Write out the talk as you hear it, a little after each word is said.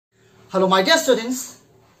Hello my dear students.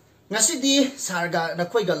 Ngasidi sarga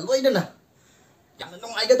na koi ga loidana. Yang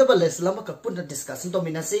nong ai ga da les lama ka pun discussion to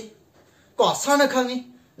minasi. Ko sana khangi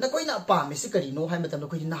na koi na pa mi si kari no hai matam na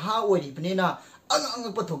koi na ha ori bne na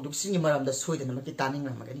ang pathok duk singi maram da soidana ma ki taning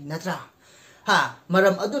ram magani natra. Ha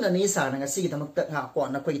maram aduna ni sa na ngasi gidamak ta nga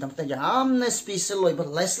ko na koi gidamak ta yam na special loiba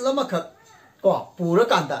les lama ka ko pura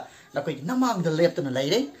kanda na koi na mang da lep to na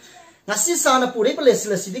lai re. Ngasi sa na pure pa les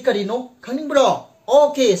di kari no khangning bro.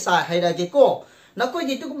 Okay, sa hairage ko. Nakoi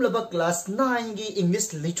gitu kum laba class 9 gi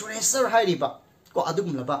English literature hairiba. Ko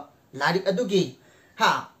adugum laba larik adugi.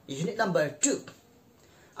 Ha, unit number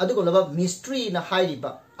 2. Adugum laba mystery na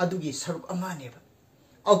hairiba. Adugi saruk amane ba.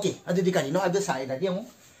 Okay, adudi kari no adu sa hairage mo.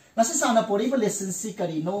 Nasa sana pori ba lesson si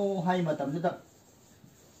kari no hai matam da.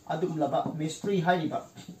 Adugum laba mystery hairiba.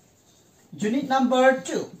 Unit number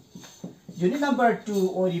 2. Unit number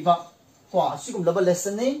 2 oriba. Ko sigum laba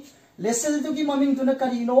lesson ni lesson tu ki maming tu na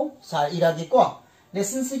karino sa iragi ko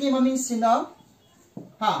lesson si ki maming sina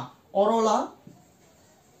ha Aurora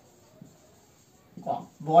ko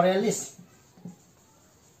Borealis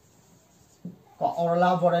ko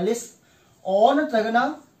Aurora Borealis on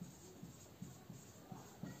tagana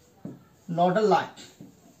northern light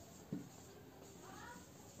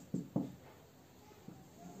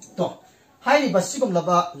to hai basigum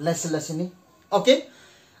laba lesson ni okay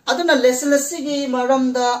aduna lesson sigi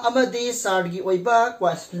maramda amadi sargi oiba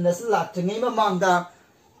question latngai mamangda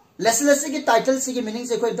lesson sigi title sigi meaning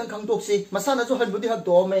se khoi dang khangtok si masana jo hanbudi ha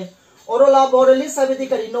do me Aurora Borealis sabedi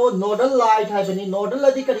karino northern light habani northern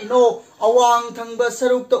ladi karino awang thangba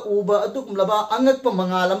saruk ta uba adukum laba angak pa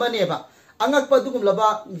mangal amane ba angak pa adukum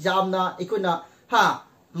laba jamna ikoina ha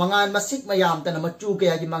mangan masik mayam ta na machu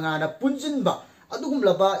kaya gi mangana punjin ba adukum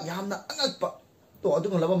laba yamna angak pa to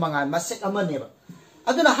adukum laba mangan masik amane ba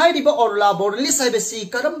aduna hairiba Aurora Borealis haibasi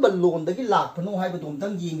karamba lon dagi lakpano haibadum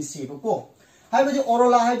dang yingsi bako haibadi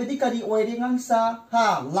Aurora haibadi kari oiri ngangsa ha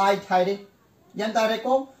light haire yantare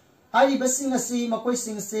ko hairiba singasi makoi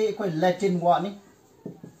singse koi Latin word ni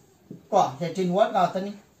ko Latin word ga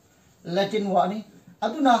tani Latin word ni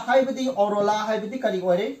aduna haibadi Aurora haibadi kari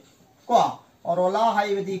oiri ko Aurora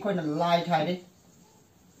haibadi koi na light haire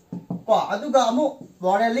ko aduga amu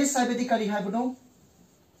Borealis haibadi kari haibano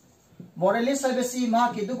Borealis haibasi ma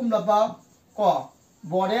ki dugum laba ko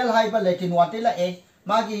Boreal haiba Latin word la e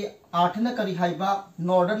magi arthna kari haiba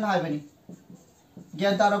northern haibani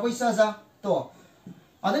gyan tara koi sa sa to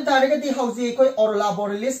adu tare ga di hauji koi Aurora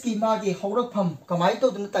Borealis ki magi haurak pham kamai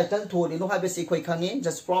to dun title thoni no haibasi koi khange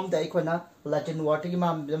just from the ikona Latin word ki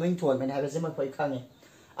ma ming thon men haibasi ma koi khange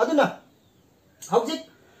aduna hauji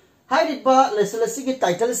hairiba lesson sigi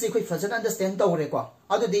title si koi fazan understand tawre ko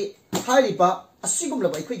adu di hairiba asigum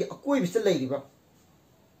laba ikoi akoi bisa leiriba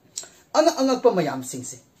angak pa mayam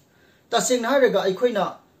singse tasing na raga ikoina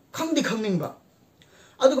khangdi khangning ba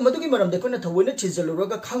aduga madugi maram de koina thawina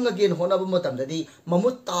chijaluraga khangage hona ba matam dadi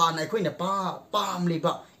mamut ta na ikoina pam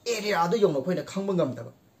liba area adu yong koina khangba ngam da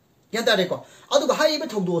ba yan tare ko aduga haiba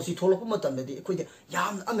thogdo si tholok matam dadi ikoi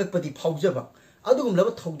yam angak padi phaujaba adugum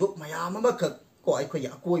laba thogdok mayam ma ka ko ikoi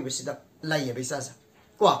akoi bisida laiye bisasa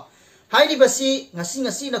ko hairi basi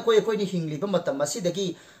ngasi na koi ni hingli ba matam basi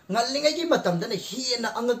dagi ngalingai gi matam dana hiena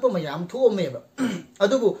angak pa mayam thu me ba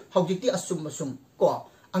adubu haujikti asum ko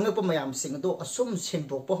angak pa mayam sing do asum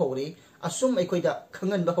sembok pa hore asum ai koi da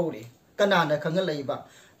khangan ba hore kanana khangal lai ba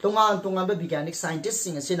tongan ba biganic scientist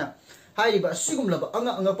sing asina hairi ba sigum laba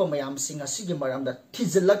angak pa mayam sing asigi maram da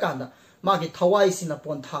thijilla kanda magi thawai sina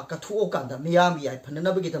pontha ka thu kanda miyam yai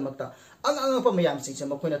phanana ba gi damakta angak pa mayam sing se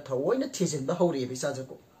makoina thawoi na thijin ba hore bisa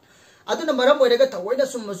jako aduna maram oiraga thawoina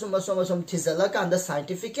sum thizala kanda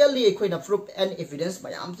scientifically ekoina proof and evidence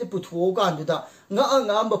mayam se putho kanduda nga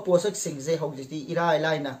amba posak singje hojiti irai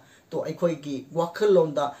laina to ekoi gi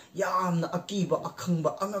wakhalonda yamna akiba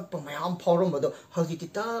akhangba angakpa mayam phoromado hojiti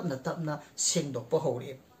tapna sengdok pa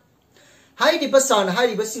hore hairi basan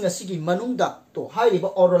hairi basinga sigi manungda to hairi ba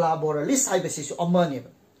Aurora Borealis haibasi su amane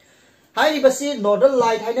hairi basi northern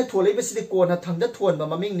light haina tholei basi ko na thangda thonba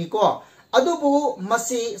maming ni ko adubu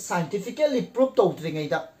masi scientifically proof to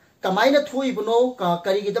dringaida kamaina thuibuno ka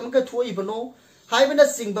karigidam ka thuibuno haibana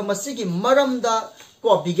singba masigi maramda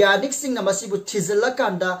ko biganic sing na masibu thizala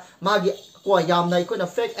kanda magi ko yamna ikoina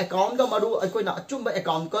fake account ga maru ikoina achumba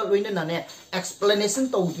account ka loina nane explanation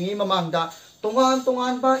to dringi mamangda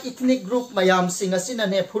tongan ba ethnic group mayam sing asina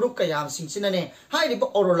ne phuruk kayam sing sinane hairiba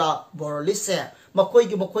Aurora Borealis se makoi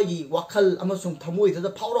gi wakhal amasung thamoi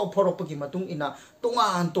da phoro pagi matung ina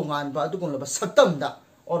tongan ba adugong laba saktam da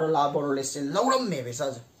Aurora Borealis lauram me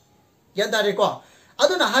besa ya dare ko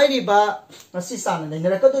aduna hairiba asi sana ne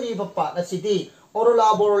rakaduri ba pa asidi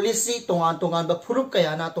Aurora Borealis si tongan ba furup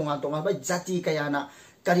kaya na tongan ba jati kaya na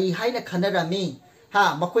kari hai na khanarami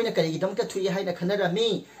ha makoi na kari gidam ka thui hai na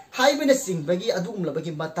khanarami hai bena sing bagi adum la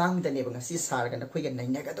bagi matang dane bang si sar ga na khoi ga nai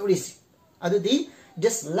na ga toris adudi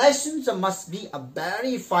this lesson must be a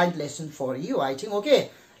very fine lesson for you I think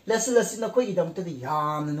okay lesson na khoi gidam ta di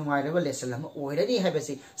yam na nungai ra ba lesson la ma oirani hai ba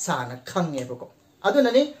si sa na khange ba ko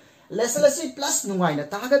aduna ni lesson plus nungai na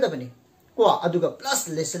ta ga da bani ko aduga plus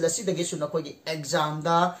lesson dagi su na khoi gi exam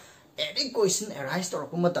da any question arise to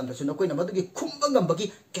ko matam da su na khoi na madu gi khumba ngam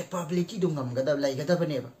bagi capability du ngam ga da lai ga da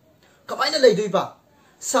bane ba kamai na lai dui ba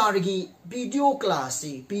sargi video class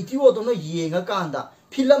video do no yenga kanda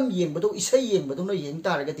film yeng bado isai yeng bado no yeng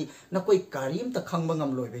tar ga ti na koi karim ta khangba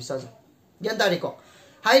ngam loi be sa yan tari ko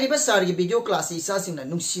hai ri ba sargi video class isa sing na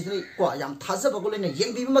nung sidri ko yam thaza ba ko le na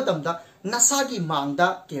yeng bi matam da nasa gi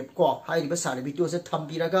mangda ke ko hai ri ba sargi video se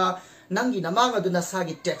thambi raga nangi namang adu nasa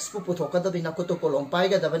gi text pu puthok da bina ko to kolom pai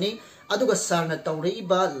ga da bani aduga sarna tawrei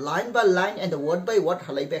ba line and the word by word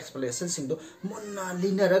halai ba explanation sing do munna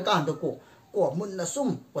linara ka ando ko munna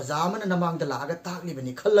sum wazamana namang da laga tak li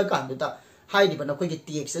bani khalla ka ando da hai ri ba na koi gi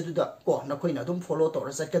text adu da ko na koi na dum follow to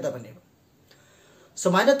ra sat ka da bani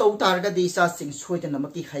समायना तौ तारगा दिसा सिंग सोइद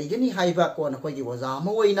नमकी हाइगनी हाइबा को न कोइ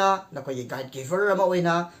वजामा ओइना न कोइ guide giver अमा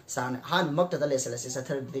ओइना सान हान मक्ता द लेसलसे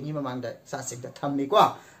सथर दिङि ममांग द सा सिंग द थम्मी को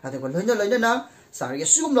अदको लोइना ना सारगे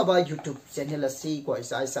सुम लबा YouTube चैनल असि को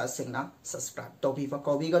सा सिंग ना सब्सक्राइब तोबी बा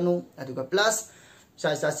कोबी गनु अदको प्लस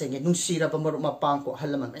सा सिंग नुसिरा बमर मपांग को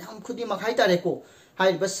हलमन मयाम खुदी मखाइ तारे को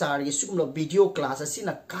हाइबा सारगे सुम लो वीडियो क्लास असि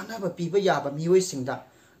न काना बा पीबा याबा मिवइ सिंग द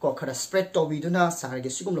को खरा स्प्रेड तोबी दुना सारगे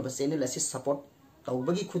सुम लो चैनल असि सपोर्ट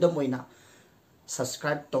तौबगी खुदम ओइना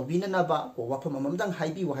सब्सक्राइब तौबिना नबा को वाफम अममदंग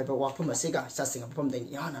हाइबी वाइबा वाफम असेगा सासिंग फम दै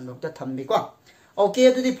याना नोक्ता थम्बी को ओके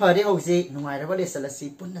अदुदि फरे हौजे नुंगाइरबा लेसलसी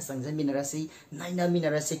पुन्ना संजमिनरसी नाइना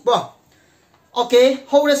मिनरसी को ओके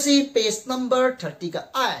हौरसी पेज नंबर 30 का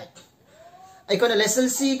 8 आइकोना लेसन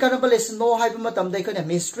सी कानबा लेसन नो हाइबा मतम दै कोना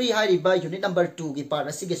मिस्ट्री हाइरिबा यूनिट नंबर 2 की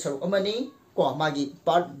पार्ट असी के सरुक अमनी को मागी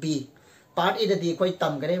पार्ट बी पार्ट ए दि कोइ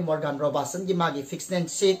तमगरे मॉर्गन रोबासन की मागी फिक्सनेंट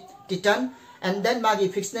से Teton and then magi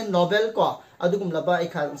fictional novel ko adugum laba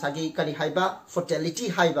ikha sagi kari haiba fertility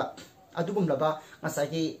haiba adugum laba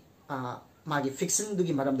ngasagi magi fiction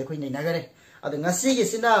dugi maram de khoi nei nagare adu ngasi ge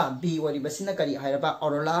sina b wari basina kari hairaba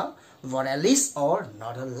aurora borealis or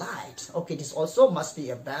northern lights okay this also must be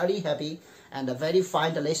a very happy and a very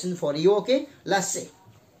fine lesson for you okay let's see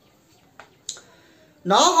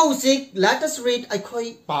now let us read akhoi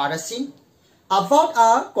parasin about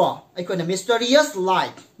a mysterious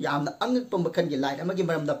light yamna angak pambakan gi light amagi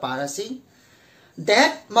maramda parasi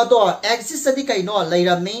that mado exists adi kaino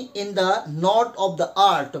lairami in the north of the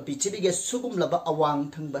earth to pichibi ge sugum laba awang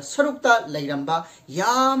thangba sarukta lairamba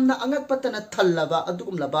yamna angak patana thallaba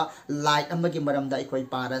adugum laba light amagi maramda ikoi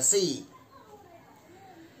parasi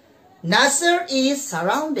Nasser is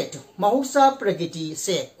surrounded mahusa pragiti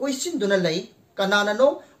se question duna lai kanana no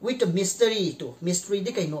with a mystery to mystery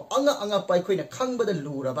de kaino anga pai khoina khangba da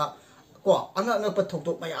luraba ko anga pa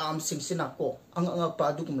thok mayam singsina ko anga pa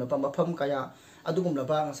adugum la pa mafam kaya adugum la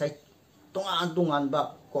ba ngasai tongan ba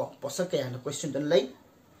ko posa kaya na question dan lai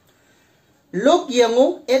look yango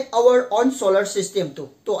at our own solar system to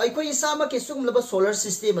ai ko isama ke sugum la ba solar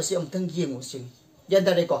system asi amthang yango sing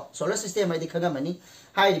yandare ko solar system ai dikhaga mani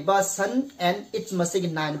hai ba sun and its masig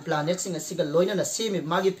 9 planets sing asiga loina na semi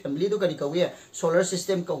magi family do kari kawe solar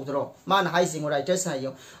system ko dro man hai sing writers ha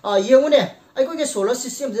yo yengo ne ai ko ke solar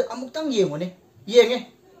system de amuk tang yengo ne yenge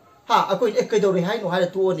ha akoi e kai do ri hai no ha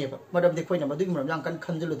to ne ba madam de koina madu maram yang kan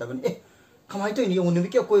khanjulu da ban e kamai to ni yengo ni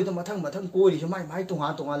ke koi to mathang koi ri mai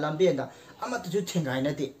tonga lambe da ama tu thengai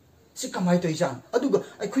na de si kamai to jan aduga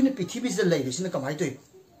ai koina pithibi je lai ri sina kamai to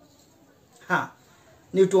ha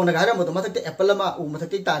Neutron na gara mo to matak apple ma u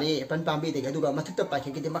matak tare apple pambi de gaduga matak ta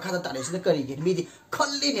pakhe ke de makha ta tare sina kari ge mi di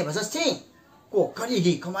khalli ne ba sa sing ko kari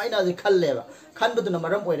gi khamai na je khalle ba khan bu na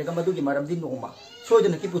maram oire ga madu gi maram di no ma soi de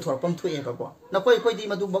na ki pu thor pam thu e ba ko na koi di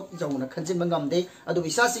madu bak jau na khanjin mangam de adu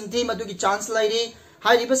isa sing ti madu gi chance lai ri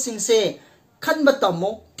hai ri ba sing se khan ba tamo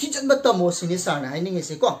thijan ba tamo sini sa na hai ning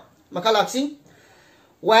se ko makalak sing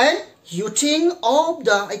when you think of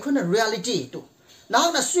the icon reality to now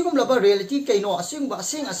na sugum laba reality kaino asing ba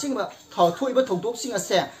thau thui ba thongtok sing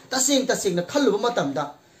ase tasing na khallu ba matam da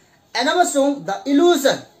anamasung the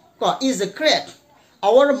illusion ko is a great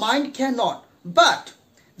our mind cannot but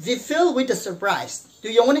we feel with a surprise do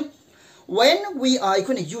you know when we are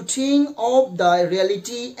you think of the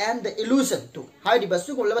reality and the illusion to haidi ba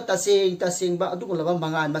sugum laba tasing ba adu laba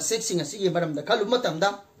mangan ma sing asigi maram da khallu matam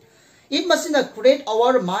da it must not create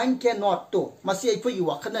our mind cannot to masi ai phui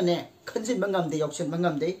wa khana ne khanjin bangam de option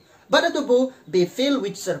bangam de but adubu be filled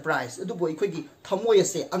with surprise adubu ikhoi thamoy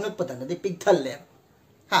ase angakpatana de pigthalle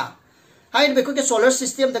ha hain be khoi solar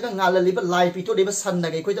system daga ngala liba light pito deba sun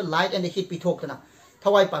daga khoi light and heat pithokna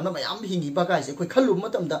thawai pan ma mayam hingi ba gai se khoi khallu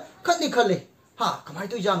matam da khani khale ha kamai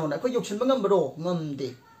to jano na khoi yoksin bangam bro ngamde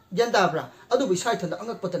yanda bra adubu sai thanda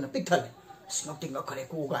angakpatana pigthalle snocking akare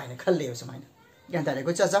ko gai na khalle samaina yanda re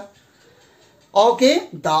ko cha okay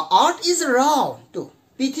the earth is round to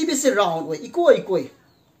ptv is round we equal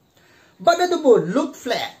but adubu look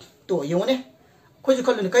flat to yone khoi ju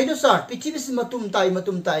khallu kai no sir ptv is matum tai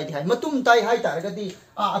hai matum tai hai tar ga di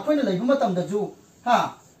akhoi na leibu matam da ju ha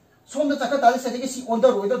som da chaka dal se de si on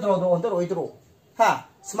the road ha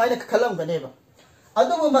smaina khalam ga ne ba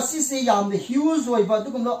adubu masi se yam the huge oi ba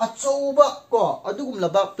dugum lo achouba ko adugum la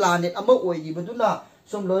ba planet ama oi gi baduna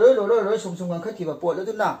som lo som ga khathi ba pot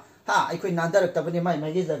aduna ha akhoi nan darak tabani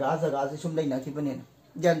mai gi jaga se sum leina ki bane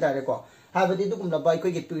jan dare ko ha badi dugum la ba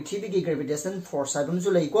akhoi gi prithvi gi gravitation force sabum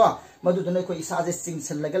ju lei ko madu duna akhoi isa je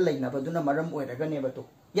singsan laga leina baduna maram oi raga ne ba to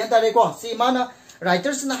jan dare ko si mana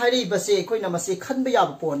writers na hari ba se akhoi na masi khan ba ya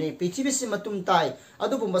po ne prithvi si matum tai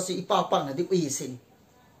adubu masi ipa pa na di ui sin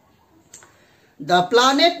the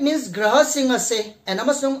planet means graha singa se and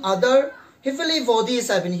amasung other heavily bodies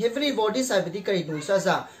have been kari nuisa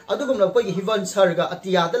sa adugum la koi heaven sarga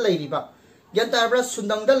atia da leiriba yantar bra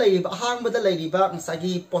sundang da leiriba hang ba da leiriba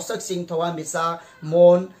sagi posak sing thawa misa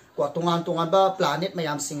mon ko tongan ba planet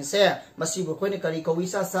mayam sing se masi bu koi ne kari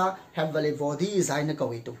kawisa sa heavenly bodies haina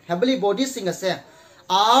kawi to heavenly bodies sing se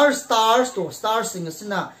are stars to stars sing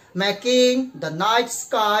sina making the night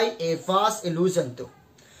sky a vast illusion to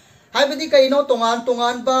haibadi kaino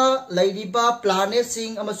tongan ba leiriba planet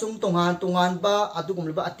sing amasung tongan ba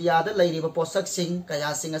adugumlaba atia da leiriba posak sing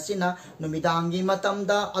kaya sing asina numidangi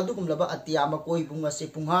matamda adugumlaba atia makoi bunga se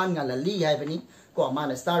punghan nga lali haibani ko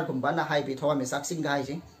amana star gumba na haibi thowa me sak sing gai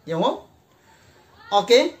sing yemo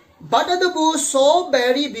okay but adubu so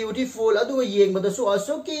very beautiful adu yeng bada su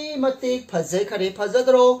asuki matik phaje khare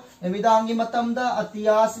phajadro numidangi matamda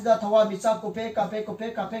atia sida thowa micha kope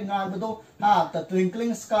kape ngar bado ha the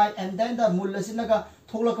twinkling sky and then the mulasinaga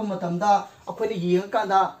tholaka matamda akhoi yeng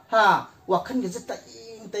kanda ha wakhan ge ta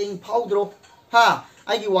ting phaudro ha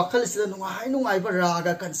ai gi wakhal sida nungai ba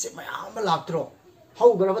raga concept mayam laktro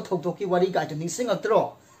haugra ba thoktoki wari ga to ningsing atro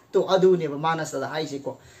to adu ne ba manasa da hai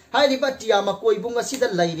ko hai riba tiama koi bunga sida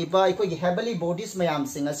lai riba ikoi gi heavily bodies mayam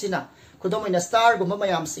sing asina khudomaina star gumba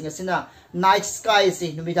mayam sing asina night sky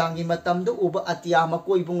se numidangi matam du uba atiama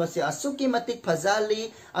koi bunga se asuki matik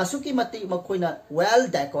phazali asuki matik makoina well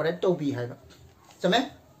decorated to be haiba chame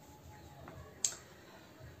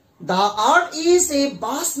the earth is a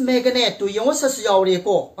vast magnet to yosa yaure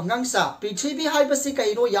ko angangsa prithvi haiba se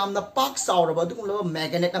kaino yamna pak sauraba dugum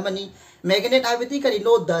magnet amani magnet haibati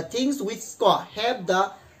karino the things which have the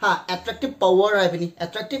attractive power haibani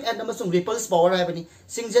attractive and amasung repulsive power haibani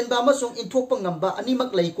singjen ba amasung inthokpa ngamba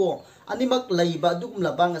animak lei ko animak lei ba dugum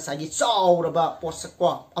la bang asagi chauraba posak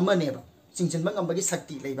ko amane ba singjen ba ngamba gi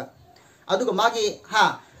sakti lei ba aduga magi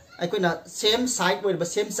aikoina same side where ba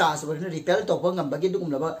same charge where repel to ba ngamba gi dugum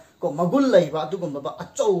la ba ko magul lei ba dugum ba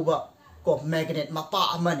achau ba ko magnet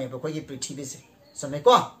mapa amane ba ko gi prithvi se same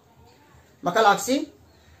ko makalaksi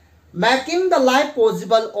making the life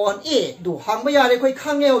possible on it do hangba yare koi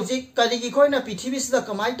khange hoji kaligi koi na prithvi sida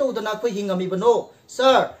kamai to dana koi hingami bano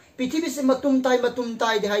sir prithvi se matum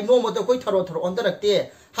tai de hai no mo to koi tharo ondarakte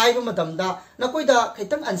haiba matam da na koi da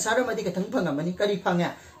khaitang answer ma di khaitang phangamani kari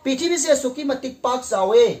phanga prithvi se suki matik pak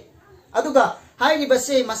sawe aduga hai ri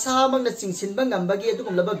base masa mang na chingsin ba ngamba gi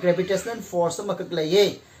adugum laba gravitational force ma kak laye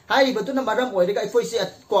hai ri batuna maram oire ga foi se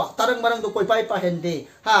ko tarang marang do koi pai pa hende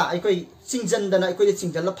koi singjan dana koi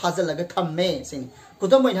singjan la phajal laga thamme sing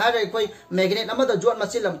kudomoi ha re koi magnet ama da jot ma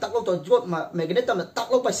chilam taklo to jot ma magnet tam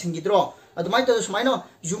taklo pa singidro adumai to sumaino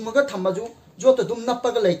jumaga thamaju jot to dum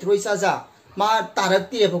nappa ga leitroi sa ja ma tarak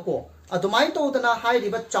ti ko adumai to dana hai ri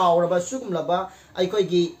ba chawra ba sugum la ba koi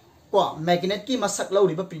gi ko magnet ki masak lo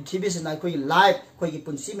ri ba prithvi se na koi life koi gi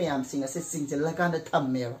punsi me am sing ase singjan la kan da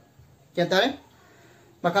thamme ba kya tare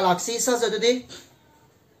makalaksi sa jadudi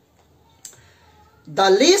the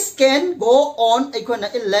list can go on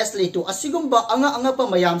aikona endlessly to asigumba anga pa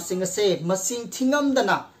mayam sing ase masing thingam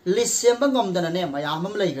dana list semba ngam dana ne mayam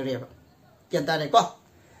am lai gare ba kenta ne ko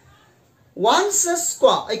once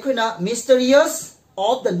ko aikona mysterious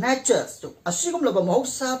of the nature to asigum laba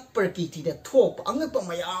mahausa prakriti da thop anga pa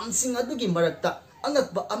mayam sing adugi marakta anga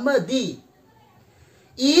pa amadi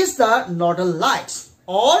is the northern lights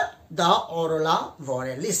or the Aurora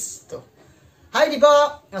Borealis to hai riba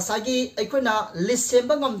asagi aikona list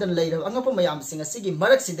semba ngam dan leira anga pa mayam sing asigi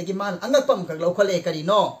marak sidagi man anga pam kak lokhale kari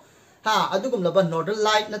no ha adugumlaba northern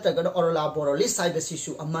light natraga aurora borealis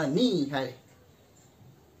haibasisu amani hai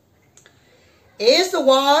is the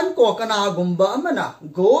one ko kana gumba amana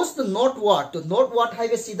goes to northward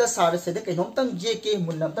haibasida sar se de kainom tang je ke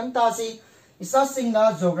munnam tang ta si isa singna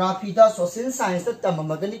geography da social science ta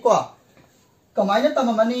tamamagani ko kamaina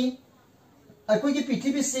tamamani akoi ki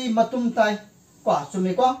ptv si matum tai ko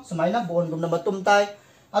sumi ko sumaina bon gumna matum tai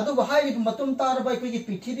adu ba hai ri matum tar ba akoi ki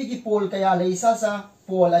ptv ki pole kaya le isa sa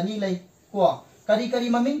pole ani le ko kari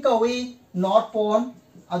maming kawi north pole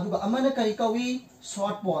adu ga amana kari kawi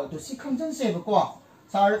short pole to si khangjan se ba ko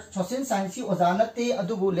sar social science si ozana te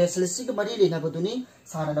adu bu lesson si ka mari le na baduni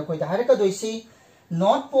sara na koi da har ka doisi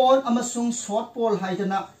north pole amasung short pole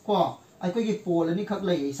haidana ko akoi ki pole ani khak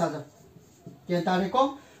le isa ja ke tare ko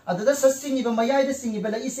adada sasingi ba mayai da singi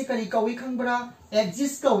bela isi kari kawi khangbra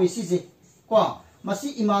exist kawi si je ko masi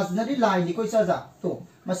imaginary line ni koi sa ja to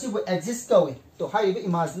masi bu exist kawi to hai bi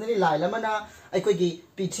imaginary line lamana akoi ki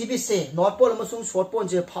ptv se north pole amasung short pole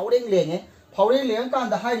je phawreng leng kan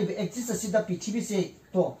da hai bi exist si da ptv se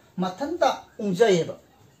to mathanta ungjai ba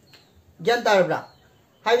gyan tar bra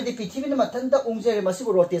hai bi ptv na mathanta ungjai masi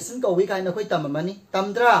bu rotation kawi kai na koi tamamani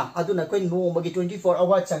tamdra aduna koi no magi 24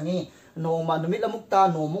 hour changi no ma numit lamukta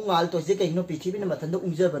no mungal to je kai no ptv na mathanta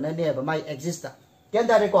ungjai bana ne ba mai exist da gyan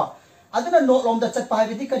tar ko aduna no lom da chat pa hai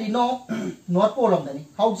bi kari no north pole lom da ni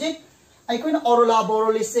hauji ai koi na aurora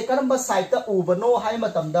borealis se karamba side ta ubano hai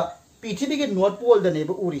matam da ptv ge north pole da ne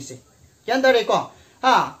ba uri se yan dare ko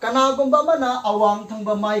ha kana gomba mana awang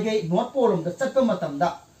thangba mai ge north pole lom da chat pa matam da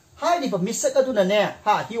hai ri ba misak aduna ne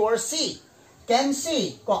ha he or she can see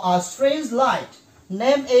ko a strange light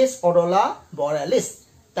name is aurora borealis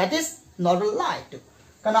that is northern light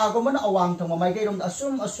kana gomba na awang thangba mai ge rom da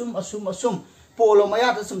asum polo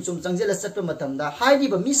maya ta sum changjela chat pa matam da hai ri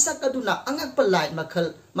ba misak aduna angak pa light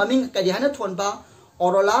makhal maming ka di hana thon ba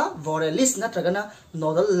aurora borealis natragana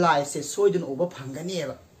northern light se soidun uba phangani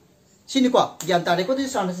eba sini ko gyan tare ko di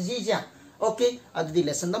sana si ja okay adu di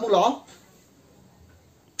lesson da mu lo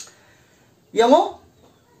yango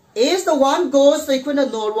is the one goes to ikuna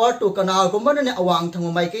northward to kana gumba ne awang thang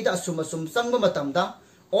mai ke da asum sang ba matam da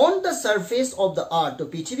on the surface of the earth to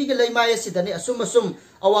ptv ke laimai sidani asum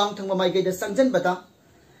awang thang mai ke da sangjan bata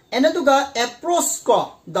enaduga approach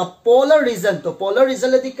ko the polar region to polar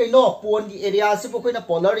region ladi kaino pon gi area si po koina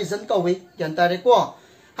polar region ka we yan tare ko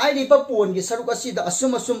hai ri pa pon gi saruka si da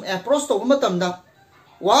asum approach to matam da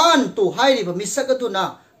 1 to hai ri ba misaka tu na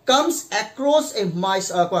comes across a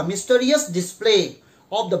mysterious display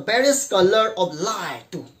of the various color of light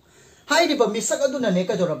to hai ri ba misaka tu na ne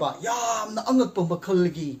ka joraba yam na angak pa makhal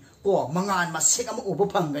gi ko mangan ma sek am ubo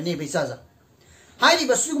phangani beisa ja hai ri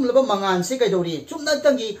ba sugum laba mangan se kai dori chumna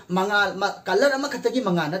tangi mangal color ama khatagi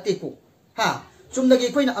mangan ate ko ha chumna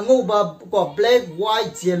gi khoina angoba ko black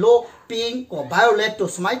white yellow pink ko violet to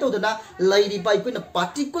smai to dana lady bai khoina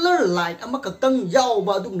particular light ama kaktang yaw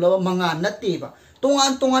ba dum laba mangan nate ba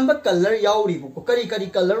tongan ba color yaw ri ko kari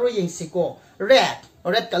color ro yeng si ko red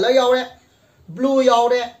color yaw re blue yaw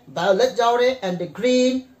re violet yaw re and the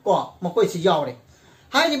green ko makoi si yaw re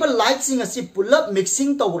hai ni ba light sing asi pull up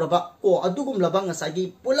mixing to raba ko adugum laba ngasai gi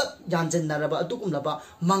pull up janjen na raba adugum laba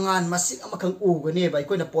mangan masik amakhang u gane bai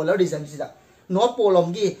koina polar region sida north pole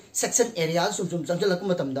om gi section area sum changjala ku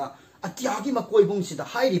matam da atia gi makoi bung sida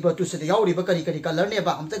hai ri ba tu sida yaw ri ba kari color ne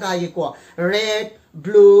ba amta ga ye ko red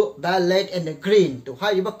blue violet and the green to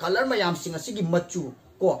hai ri ba color mayam sing asi gi machu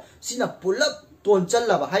ko sina pull up ton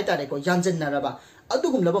challa ba hai tare ko janjen na raba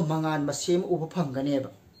adugum laba mangan masem u phang gane ba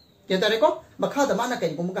tare ko makha da mana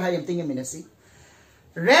kai bum ga hayam tinga minasi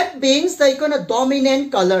red beings the ikona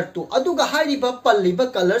dominant color to aduga hari ba palli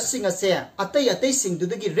ba color sing ase atai sing du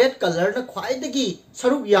gi red color na khwai da gi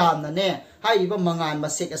saruk yam na ne hari ba mangan ma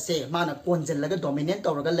sek ase mana konjel laga dominant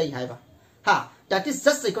tawraga lei hai ba ha that is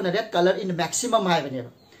just ikona red color in maximum hai bane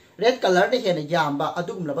red color ne hena yam ba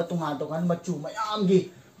adugum laba tungan machu mayam gi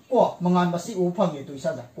ko mangan ma si u phang ye tu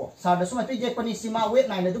sa da ko sa da suma te je pani sima wet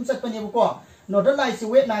nai na dum sat pani ko northern light si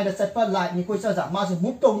wet nai da sat pa light ni ko sa ja ma se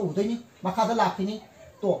move to nu de ni makha da lak ni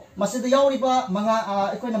to masida yauri ba manga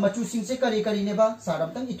ekoi na machu sing se kari ne ba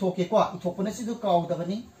saram tang ithoke ko ithopna si du kaw da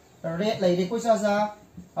bani red laire ko sa ja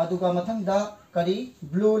aduga mathang da kari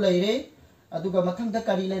blue laire aduga mathang da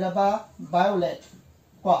kari laira ba violet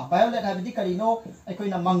ko violet ha bi kari no ekoi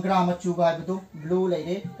na mangra machu ga bi du blue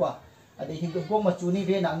laire ko ade hindu ko machu ni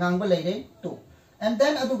re na ngang ba laire to and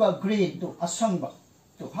then aduga green to asang ba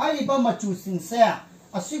to hai ba machu sing se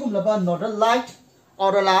asigum laba northern light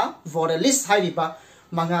aurora borealis hai ba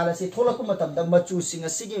mangala si thola ko matam da machu sing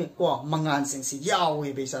asigi ko mangan sing si yawe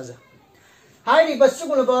be sa ja hai ri basu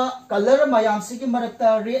ko ba color mayam si ki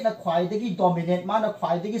marakta red na khwai de ki dominant mana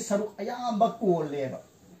khwai de ki saruk ayam ba ko le ba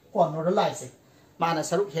ko northern lights se mana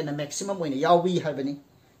saruk hena maximum oina yawi habani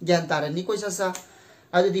gyan tarani ko sa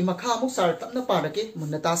adu di makha muk sar tamna parake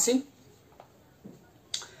munna ta sing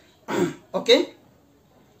okay.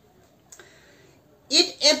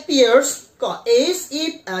 It appears as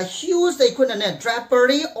if a huge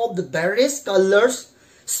drapery of the various colors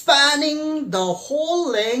spanning the whole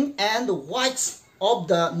length and the width of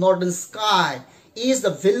the northern sky is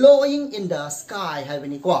the billowing in the sky.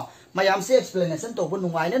 Having it, mayam say explanation to one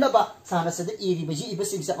wine and about Sana said the iri biji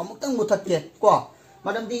sing among mutate.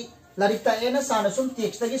 Madam di larita ena sana some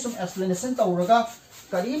text some explanation to Raga.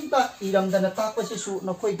 Karinta iram dana takpasi su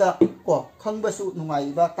nakoida ko khangba su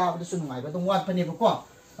nungai ba tabda su nungai ba dong wat pani ba ko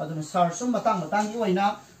aduna sar sum matang ni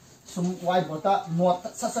oina sum wai bota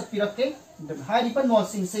note sa pirake de hai ri pa note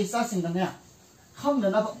sing sei sa sing dana khang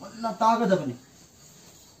dana ba na ta ga da bani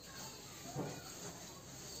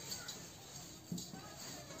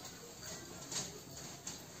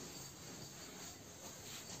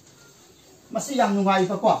masi yang nungai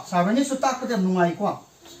ba ko sarani su tak pa dem nungai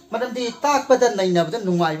ko Madam di tak pada nai na pada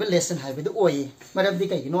nungai ba lesson hai ba oi madam di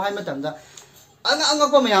kai no hai matam da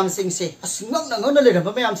anga ko mayam sing se asngak na ngona le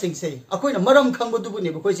ba mayam sing se akoi na maram khang bu du bu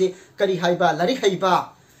ne ba koi se kari hai ba lari khai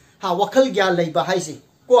ba ha wakhal gya lai ba hai se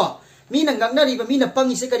ko mi na ngak na ri ba mi na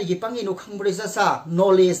pangi se kari gi pangi no khang bure sa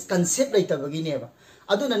knowledge concept lai ta ba gi ne ba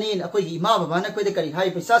adu na ni akoi gi ma ba na koi de kari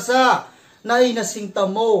hai pa sa nai na sing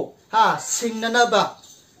tamo ha sing na ba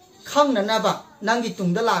khang na ba nangi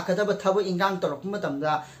tungda la kada ba thabo ingang torok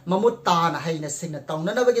matamda mamut ta na haina sing na tong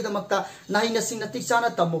na ba gi damakta nai na sing na tikchana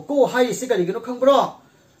tamo ko hai se kari gi no khang bro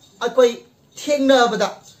akoi thengna ba da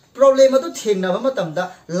problem adu thengna ba matamda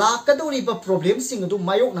la ka do ri ba problem sing adu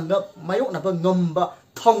mayok na ba ngam ba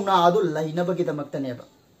thongna adu laina ba gi damakta ne ba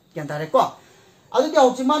kyan tare ko adu di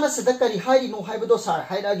auchi mana sida kari hai ri no hai ba do sar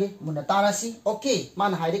hai ra gi munna tarasi okay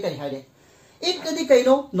man hai ri kari hai re it kadi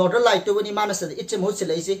kaino northern light to ni mana sida it mo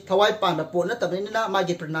sele isi thawai pa na po na tabni na ma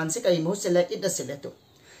gi pronounce kai mo sele it sele to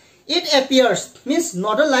it appears means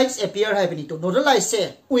northern lights appear happening to northern lights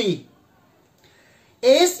say we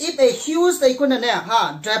as if a huge icon na ha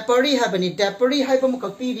drapery happening drapery hai ba mo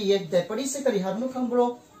kapi ri drapery se kari har no khambro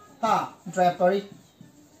ha drapery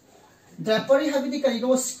happening kari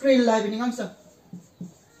no screen live ni ngam sa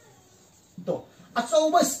to achau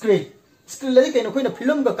ba screen la kai no khoina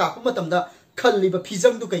film ga ka ko matam da khali ba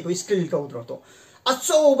phijang du kai ko screen ka udro to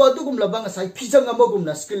achau ba du gum labang sai phijang amagum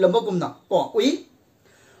na screen amagum na ko we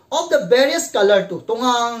of the various color to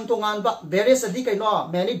tongan ba various adi kai no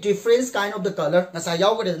many different kind of the color na sa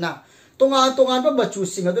yaw ga na tongan ba machu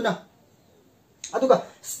sing aduna aduga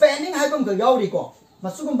spanning hai bam ga yaw ri ko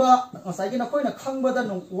masugum ba sai gi na koi na khang ba da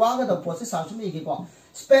no wa ga da po se sa chu mi gi ko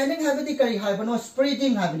spanning hai ba di kai hai ba no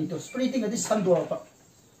spreading hai ba ni to spreading adi san do pa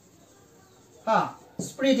ha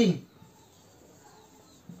spreading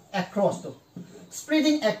across to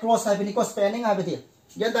spreading across hai ba ni ko spanning hai ba di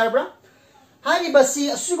yan dar bra hai ba si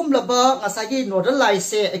asugum laba ngasagi northern light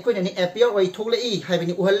se ekoi ni appear oi thole i hai ba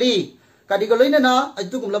ni uhali kadi ga loina na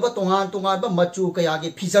adugum laba tongan ba machu kaya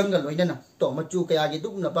ge phijang ga loina na to machu kaya ge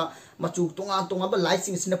dugum laba machu tongan ba light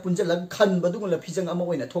sing sina punja lag khan ba dugum la phijang ama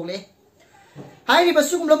oina thole hai ba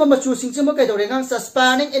sugum laba machu sing chima kai dore ngang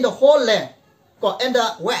spanning in the whole land ko and the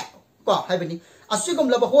wet ko hai ba ni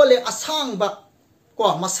asugum laba whole asang ba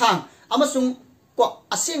ko masang amasung ko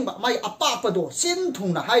asing ba mai apa pa do sin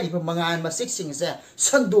thung na hai ba mangan ma sik sing se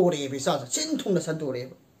sandore be sa sin thung na sandore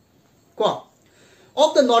ko of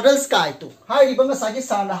the northern sky to hai ba nga sa gi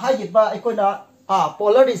sa na hai ba ekoi na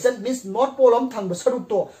polar region means north pole om thang ba saruk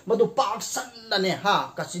to madu pak san na ne ha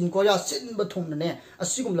ka sin ko ya sin ba thung na ne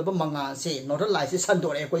asigum la ba mangan se northern light se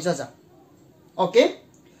sandore koi sa okay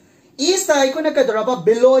east ta ekoi na ka dora ba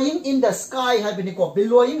billowing in the sky hai ba ni ko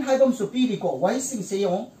billowing hai bam su pi di ko wai sing se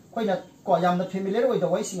yong koi na ko yam na familiar oi da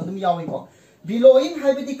wai sing adum yawi ko billowing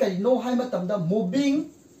hai ba di ka no hai ma tam da moving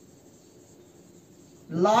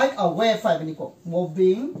like a wave hai ba ni ko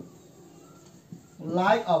moving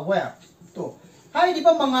like a wave to hai di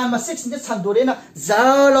ba mangan ma 6 ni chandore na za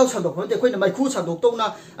lao chandok phon de koi na mai khu chandok to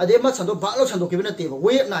na ade ma chandok ba lao chandok ki na te ba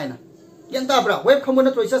wave nai na yan ta bra wave khom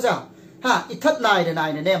na troi sa sa ha ithat nai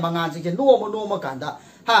ne mangan sing je no ma kan da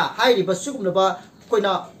ha hai di ba sugum na ba koi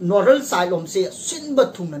na northern side lom se sin ba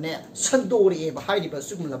thung na ne sandore ba hai di ba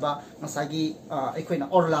sugum la ba ngasagi ekoi na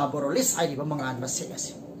Aurora Borealis hai di ba mangan ma se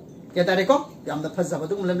ase ya tare ko yam da phazza ba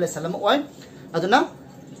dum lam le salam oi aduna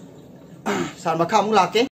sar ma kham la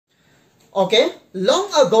ke okay long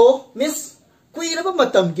ago miss kui ra ba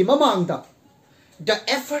matam gi mamang da the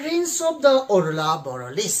appearance of the Aurora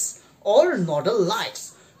Borealis or northern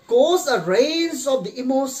lights caused a range of the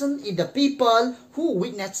emotion in the people who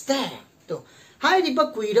witnessed them. To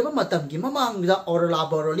hairiba kuiraba matamgi mamangda Aurora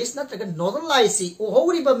Borealis natraga northern lights si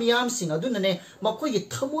uhoriba miyam sing adunane makoigi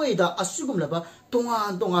thamoida asugumlaba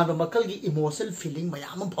tongan makalgi emotional feeling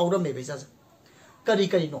mayam phawrame bejaja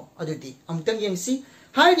kari no adudi amtang yengsi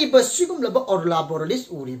hairiba sugumlaba Aurora Borealis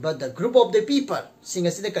uriba the group of the people sing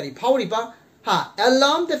asida kari phawriba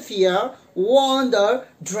alarm, the fear, wonder,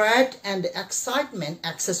 dread, and the excitement,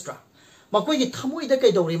 etc. Makoigi thamoi da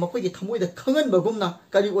kai dori makoigi thamoi da khangan bagumna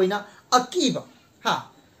kari oina akiba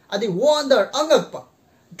adi wonder angakpa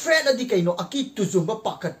dread adi kaino aki tuzumba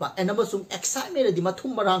pakatpa and amasum excitement adi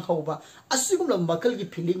mathum marang hauba asigumla makal gi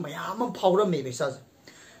feeling mayam phawra me besa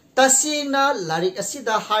tasina larik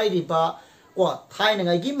asida hairiba wa thaina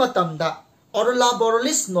ngai gi matamda Aurora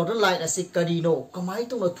Borealis northern light asi karino kamai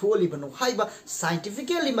tong na thuoli bano haiba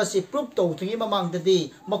scientifically masi proof to thingi mamang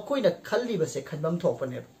dadi makoi na khalli ba se khanbam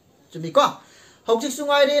thokpane chumi ko hojik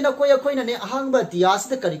sungai re na koi na ne ahangba dias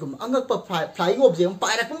da karigum angak pa flying object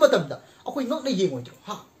pairak pa matamda akoi ngak na yengoi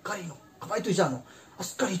karino kamai tu jano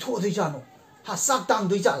as kari tho doi jano sak tang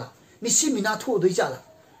doi jala misimina tho doi jala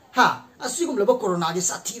asigum laba corona gi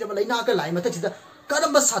sathi da laina ka lai matak sida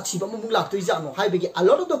karamba sathi ba mumung lak doi jano haibegi a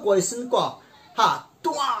lot of the question ko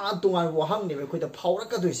tungan wahang ne khoi da phawra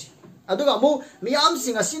ka doisi aduga mu miyam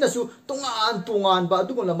sing asina su tungan ba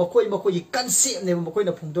adugo la makoi concept ne makoi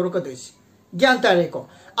na phungdor ka doisi gyan tare ko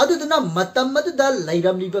aduduna matam madda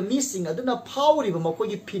lairam liba mi sing aduna phawri ba makoi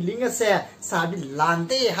gi feeling ase sadi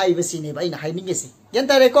lande haiba sine ba ina haining ese gyan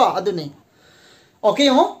tare ko aduni okay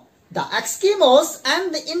the Eskimos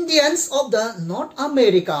and the Indians of the North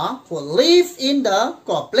America who live in the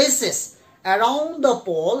places around the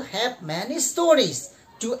pole have many stories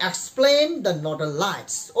to explain the northern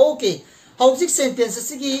lights. Okay, howsik sentence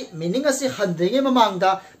sigi meaning asi handenge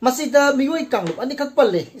mamangda masida miyoi kanglup ani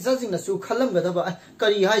kakpalle isasing na su khalam gadaba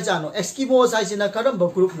kari hai jano Eskimos hai sina karamba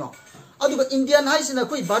group no aduga Indian hai sina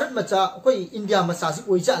koi Bharat macha koi India macha si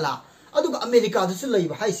oi jala aduga America du su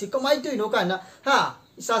leiba hai si kamai toino kana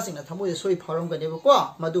isasing na thamoi soi pharam ganeba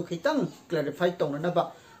ko madu khitang clarify tongna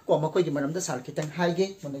ba ko makoi gi maramda sal khitang haige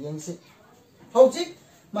monagengsi hojik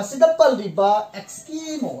masida palriba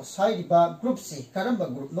Eskimos hairiba group si karamba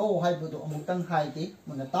group no haibudu amutang haige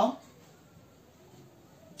munataw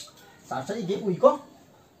sarchari ge ui ko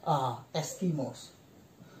Eskimos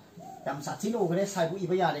yam sachi no gre saibu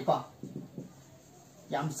iba yare ko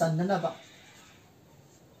yam sanna ba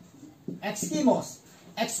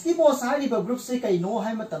Eskimos hairiba group si kai no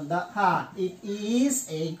hai matamda it is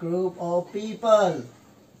a group of people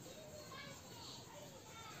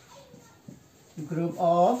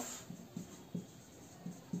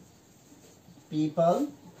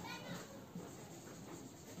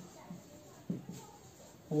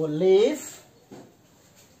who live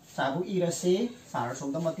sabu irase sar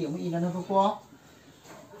somda mati amu ina na ko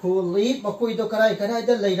who live bakoi do karai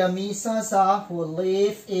da leirami sa who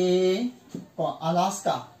live in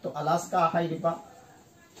Alaska to Alaska hairiba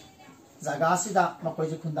jaga sida makoi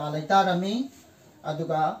ji khunda laitarami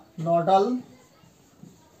aduga Northern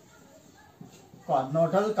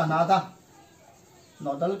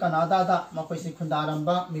Canada da makoi si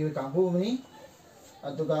khundaramba miwi kangbu ni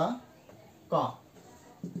aduga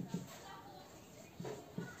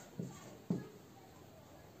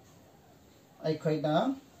ai khoina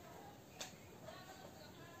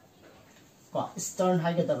Eastern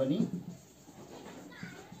haigadabani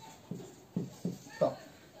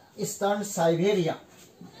Eastern Siberia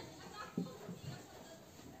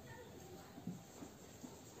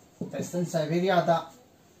Western Siberia da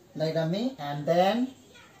laidami and then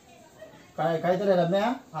kai da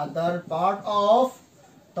laidami other part of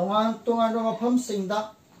tongan mafam singda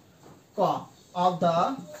of the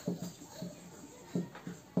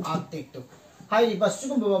Arctic to hai ba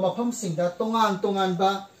sugum mafam singda tongan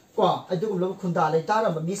ba adugum lo khunda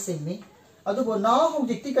laitara ba mi sing ni adugo now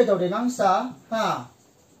hojikti kai dawre nangsa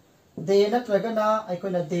they natragana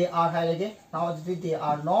aikoina they are hairage now they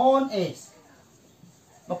are known as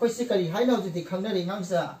makoi si kari haina hojiti khangnari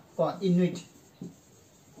ngangsa Inuit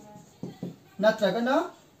natragana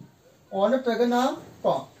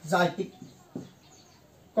Zaipik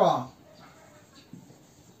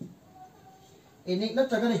ini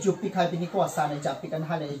natragana Jupik haibini sana Japik an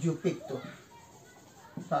hale Jupik to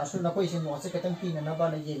so na koi sin mo se katang pina na ba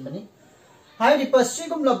na yen bani hai di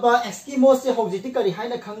pasigum laba Eskimos se hojiti kari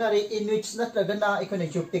haina khangnari Inuit natragana ikone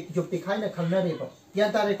Jupik haina khangnari ba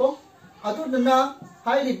yan tare ko aduna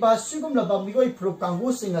hai di pasigum laba migoi proof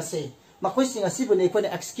kangu singa se makoi singa sibune ikone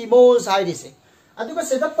Eskimos hai di se aduga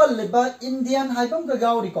sedapal leba Indian haibam ga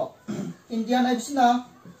gauri ko Indian haibsina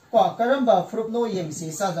Qua karamba fruit no yem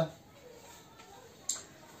si sa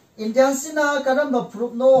Indian sina karamba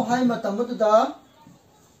fruit no hai matamutu da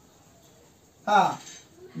ha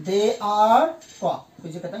they are qua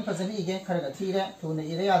which is katang fazani ige kharaga thire thuna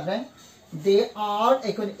ire yad rahe they are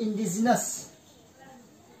ekon indigenous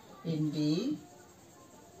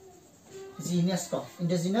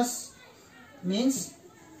indigenous means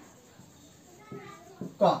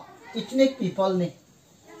qua ethnic people ne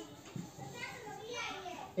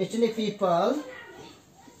ethnic people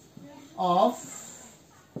of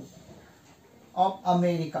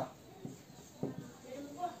America.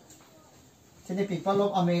 Ethnic people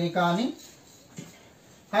of America ni.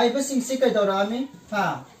 Hai basing si kai dorami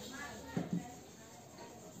ha.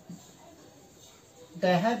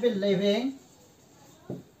 They have been living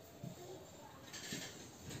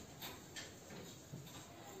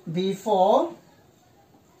before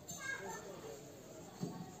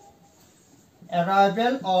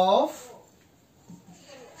arrival of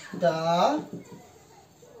the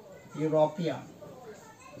European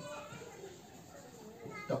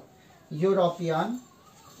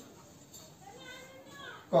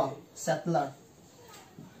settler.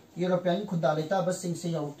 European kundalita basing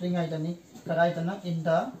si yautring ay dani karay tanang in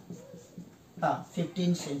the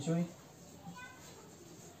 15th century.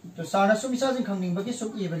 To sana sumisa jing khangning bagi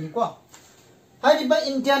sum ibani ko. Hai di ba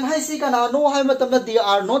Indian hai si kana no hai matam na they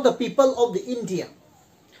are not the people of the India.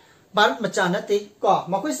 Barat macana te ko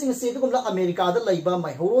makoi sing si tum la America da laiba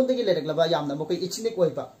mai horon de gi lerek laba yamna makoi ethnic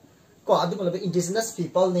oiba ko adu ko laba indigenous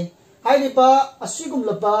people ni hai di ba asigum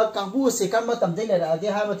laba kangbu se kan matam de lera ge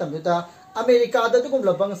hai matam da America da dugum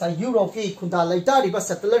labang sa Europe ki khunda laita riba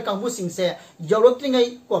settler kangbu sing se Europe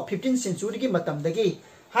tringai ko 15th century ki matam dagi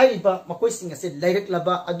hai riba makoi sing se lairek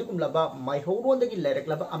laba adugum laba mai horon dagi lairek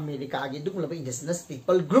laba America gi dugum laba indigenous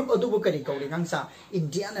people group adubu kari kauri ngangsa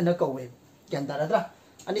Indian ana kawe kyan daradra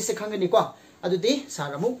ani se khangani ko adudi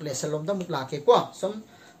saramuk lesalom da mukla ke ko som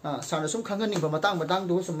sara sum khangani ba matang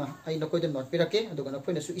du sum ai na koi de not pirake aduga na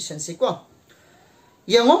phoi na su essence ko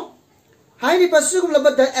yango hai ri pasugum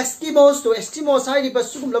laba the Eskimos to Eskimos hai ri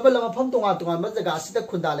pasugum laba lama pham tonga ma jaga sida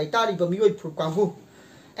khunda lai tari ba mioi phur kanghu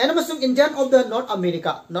enamasung Indian of the North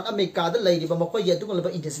America da lai ri ba makoi ya dugum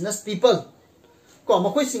laba indigenous people ko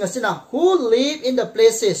makoi singa sina who live in the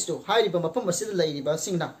places to hai ri ba mapham asida lai ri ba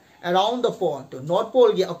singna around the pole to North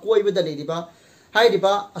Pole gi akoi ba da lai ri ba hai ri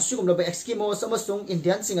ba asugum laba Eskimos amasung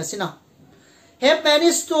Indian singa sina have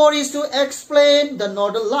many stories to explain the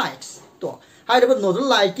northern lights to hai ri ba northern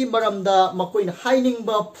light ki maram da makoi na haining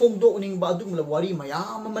ba phongdo ning ba adum la wari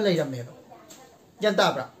mayam ma lai ram me ba janta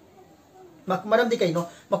bra maram di kai no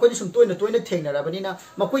makoi sum toina thengna ra bani na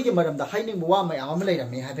makoi ki maram da haining ba wa mayam ma lai ram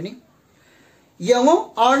me ha bani yango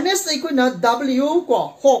Ernest ai koi na W ko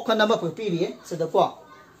hok kana ma pi ri se da ko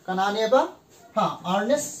kana ne ba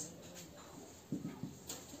Ernest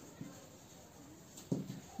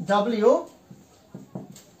W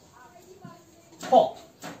hok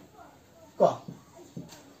ko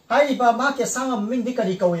hai ba ma ke sang ming di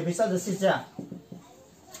kari kawe bisa da si ja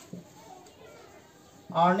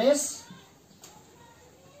Ernest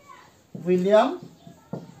William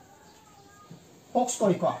Hawks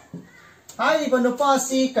ko hai ba no pa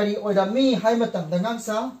si kari oida mi hai matam dangang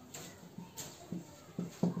sa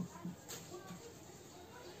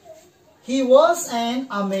he was an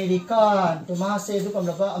American tuma se du kam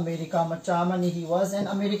laba America machama ni he was an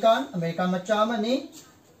American machama ni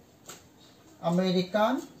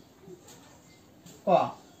American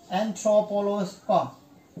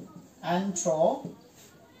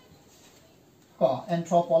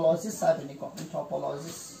anthropologist sabi ko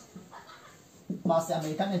anthropologist mas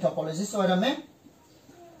American anthropologist ora me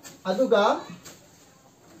aduga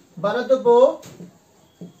baradubo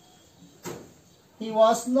he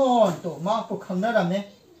was known to ma ko khangna rame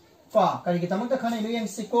pa kari ki tamak ta khana inu yang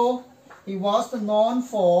siko he was known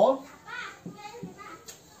for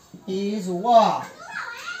his work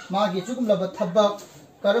magi chukum laba thabak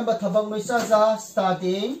karamba thabak noisa za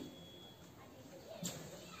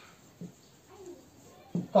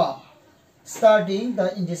studying the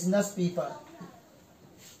indigenous people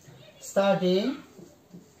studying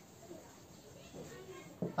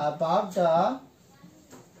about the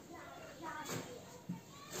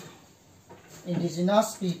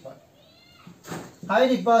indigenous people hai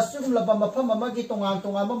ri ba sugum laba mafam amagi tongang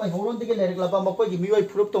ma mai horon de lerek laba makoi gi mioi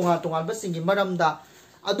phurup tongang ba singi maramda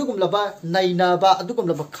adugum laba naina ba adugum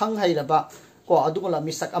laba khang hai laba ko adugum la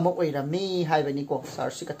misak ama oira mi hai bani ko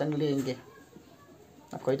sar si katang lenge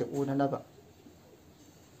akoi de una na ba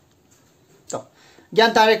to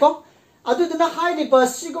gyan tare ko adu duna hai ri ba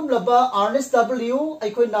sigum laba Ernest W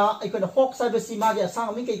aikoi na hawk sai ba si ma ge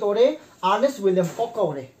sang mi kai tore Ernest William Hawk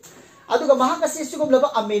ko re aduga mahak asi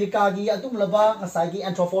sugumlaba America gi adumlaba ngasai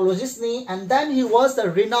anthropologist ni, and then he was the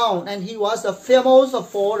renowned and he was the famous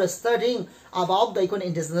for studying about the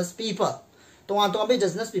indigenous people. Tongan tongan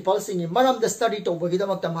indigenous people sing maram the study to bagi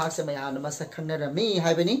damak tamhak se mayan masak khanarami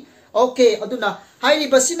haibani. Okay, aduna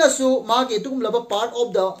hairi basina su magi adumlaba part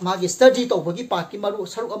of the magi study to bagi part ki maru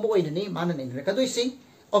saru amu oidani mana ni rekadoi sing.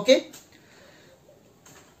 Okay,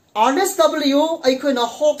 Ernest W. Aikona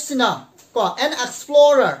Hawksina an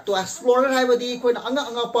explorer to explorer haibadi koina anga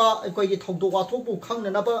anga pa koi gi thongdo wa thopu khangna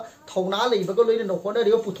na ba thongna leiba go loina no hona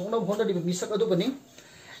ri puthongna hona ri misak adu bani,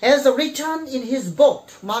 as written in his book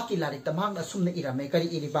maki larik tamang na sumna irame kari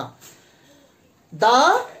iriba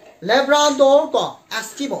the Labrador ko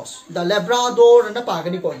Eskimos, the Labrador na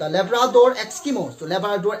pagani ko the Labrador Eskimos, to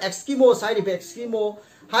Labrador Eskimos hairi be Eskimo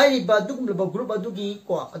hairi ba dugum ba group adugi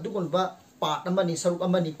ko adugon ba part amani saruk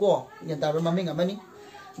amani ko yanda maming amani.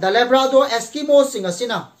 The Labrador Eskimos sing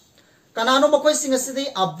asina. Kanano makoi sing asidi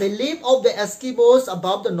a belief of the Eskimos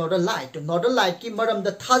about the Northern Light. The Northern Light ki maram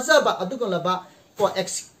the thaza ba adugolaba for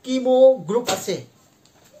Eskimo group ase.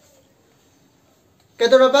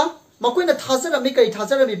 Kedoraba makoi na thaza rami kai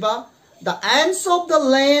thaza rami ba. The ends of the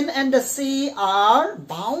land and the sea are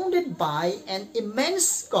bounded by an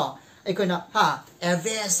immense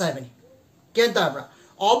abyss. Kentabra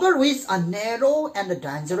over which a narrow and a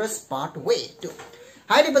dangerous pathway to.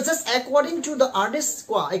 But just according to the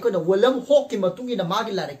artist, I could have William Hawk in Matungi the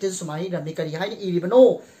Magila Sumai and Mikari High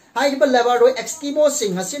Iribano. I but Labrador Eskimo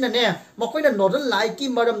sing has seen a name, Makoina Northern Like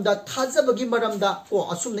Madam da Tazabagi Madam da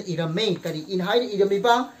or assume the Irame Kari in High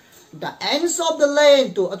Iramiba, the ends of the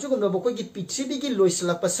land to Achukum Bokogi Pichibigi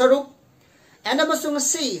Loisla Pasaruk, and Amasung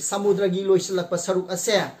Sea, Samudragi Loisla Pasaruk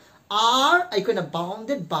Ase, are I could have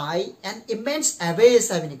bounded by an immense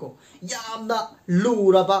abyss Avinico, Yamna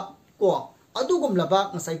Luraba Qua. Adugum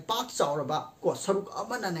laba ngasai pak chauraba ko saruk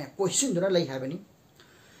amana ne question duna lei habani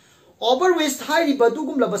over which high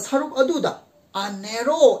badugum laba saruk aduda a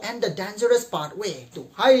narrow and the dangerous pathway to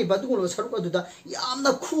high badugum laba saruk aduda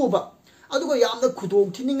yamna khuba adugo yamna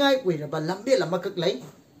khudong thiningai oiraba lambe lamakak lei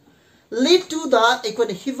lead to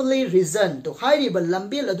the heavily region to high ba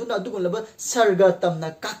lambe laduna adugum laba sarga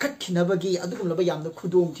tamna kakhat khinabagi adugum laba yamna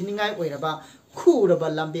khudong thiningai oiraba Kuraba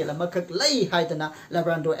Lambela Makak lay Haidana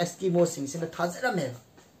Labrador Eskimo sings in the Tazaramel.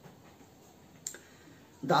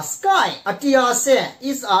 The sky Atia se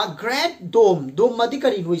is a great dome, Dome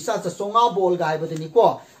Madikari Luisa, the Songa Ball guy with the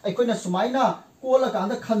Nico. I couldn't Sumaina, Kola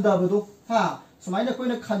Ganda Kanda Budu, ha, Sumaina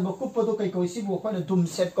Kuna Kanbo Kupodo Kaisibu, kind of doom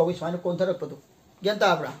set go which one contrapado.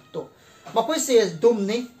 Yantabra to. Makoi says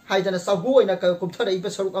Dumni, Haidana Sabu in a Kuptara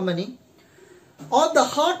Ipasaru Amani. On the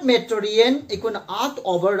hot Mediterranean, it could art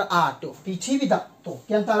over the art to Pichivida to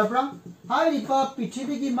Cantarabra, Haripa,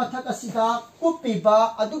 Pichivigi Matakasida,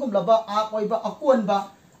 Kupiba, Adugumlaba, Akoiba, Akunba,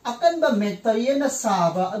 Akanba Mediterranean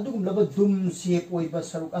Saba, Adugumlaba Dum Shape Oiba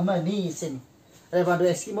Saruk Amani sin. Revado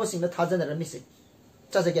Eskimos in the Tazan and Missing.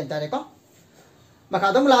 Just again, Tareka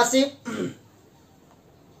Macadam Lassi.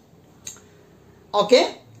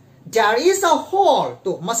 Okay, there is a hall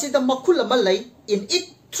to Masida Makula Malay in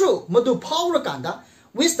it. True, Madu Power Kanda,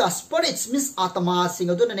 which the spirits Miss Atama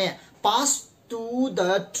Singadunane pass to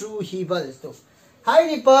the true Hebel.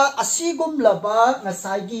 Hiripa, Asigum Laba,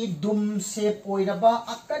 Nasagi, Dum Se Poiraba,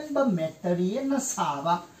 Akanba Metari, and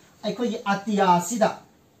Nasava, I call you Atia Sida,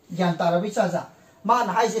 Yantaravichaza, Man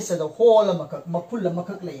Hizes said the whole Makula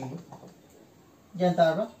Makaklay.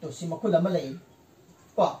 Yantara, to see Makula Malay.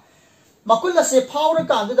 Makula se Power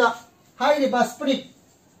Kanda, Hiripa spirit.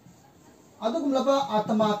 Adugum laba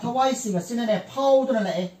atama thawai sing asinane phau duna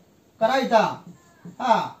le karaida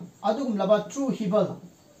adugum laba true hibal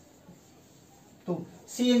to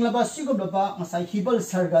seeing laba sigum laba ngasai hibal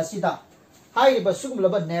sarga sida hai ba sigum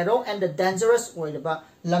laba narrow and the dangerous way laba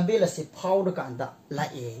lambe la se phau da kanda la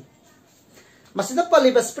e masida pali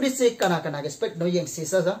ba spirit se kana kana expect no yeng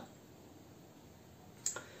sisa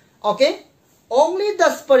okay. Only the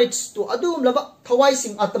spirits to adum laba thawai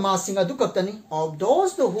sing atma sing adukatani of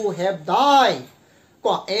those who have died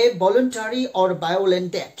a voluntary or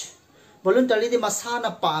violent death. Voluntary the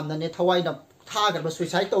masana pam na ne thawai na thagar ba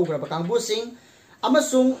suicide to gra ba kangbu sing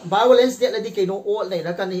amasung violence death ladi kaino all nei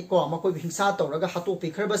rakani ko makoi hingsa to raga hatu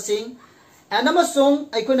pikher ba sing and amasung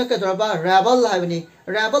aikuna kadraba rebel haibani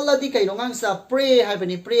rebel ladi kaino ngangsa pray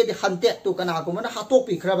haibani pray the hunted to kana ko mana hatu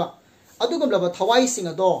pikher ba adugum laba thawai sing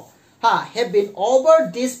ado have been over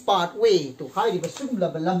this pathway to hide the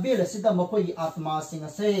sumla balambira sida makoi atma singa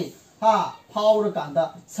say power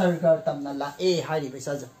kanda sargar tamna la e hide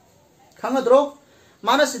bisaja khangadro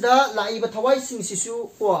mana sida la iba thawai sing sisu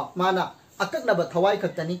ko mana akakna ba thawai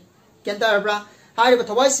khatani kentarabra HYBE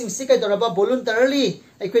थवाइसिंग से कैदरबा voluntarily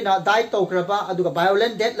अखोइना diet तौखरबा अदुगा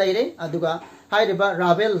violent death लेरे अदुगा HYBE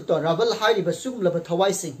राबेल तो राबेल HYBE सुगुमलब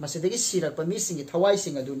थवाइसिंग मसिदगी syrup missing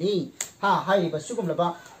थवाइसिंग अदुनी हा HYBE सुगुमलब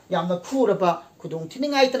यामना खुरबा खुदोंग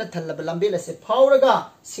थिनिंगाइतना थल्लब लंबेल से फावरगा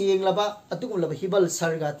सेंगलब अदुगुमलब हिबल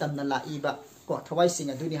सरगा तमना लाइबा को थवाइसिंग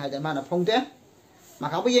अदुनी हाइदा माना फोंगदे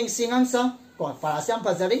माखाबु येंसिंगांग सा को पारास्याम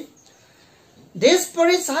फजरी This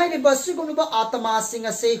spirits HYBE सुगुमलब आत्मा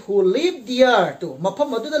सिंग से who live there to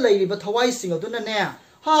मफम अदुदा लैरिबा थवाइसिंग अदुना ने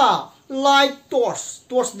हा light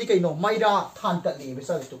torch di kaino maira than ka le be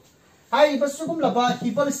sa tu hai ba sugum laba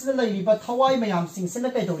hibal sin lai ri ba thawai mayam sing sin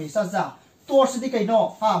kai thori sa ja torch di kaino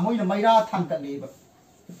ha moi na maira than ka le ba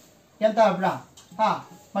yan ta bra ha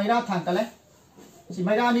maira than ka le si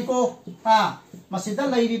maira ni ko ha masida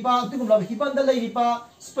lai ri ba tu laba hibal da lai ri ba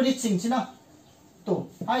spirit sing sina to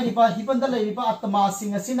hai ri ba hibal da lai ri ba atma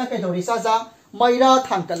sing sina kai thori sa ja maira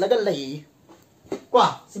than ka laga lai kwa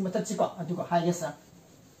si mata chi ko adu ko hai yes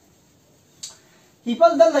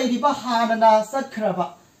People that lady ba hanana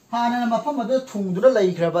satkraba hanana mafam adu thungdura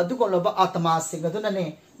laikraba du kolaba atma sing aduna ne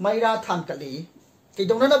maira thankali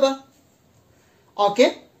kidona ba okay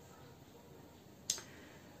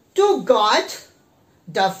to guide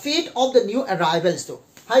the feet of the new arrivals to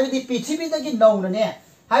hai di pichibi da gi no ne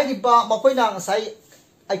hai di ba makoina sai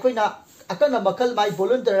aikoina akana makal mai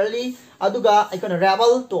voluntarily aduga aikona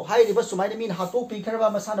rebel to hai riba sumaina min hato pikharaba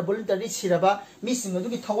masana voluntarily siraba mi sing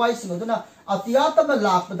adugi thawai sing aduna atiyata ma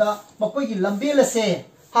lakpada makoi gi lambel se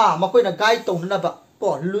ha makoi na guide to na ba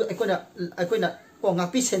ko aikoina ko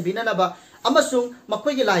ngapi senbina na ba amasung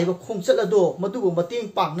makoi gi laiba khongchal ado madubu mating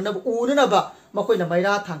pang na ba u na ba makoi na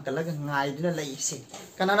maira thangkalaga ngai dina lai sin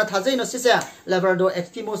kanana thajai no sise labrador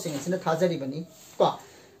eskimo sing sina thajari bani ko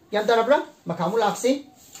yantarabra makamu laksi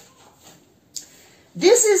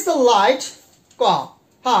This is the light of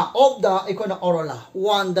the Mystery-Aurora.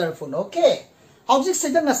 Wonderful. Okay. How's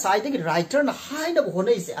it na side the writer na hide of hone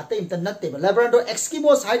is at the internet table. Labrador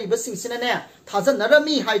Eskimos hide busing sinane. Tazan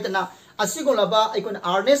narami hide na asigolaba icon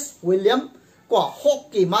Ernest William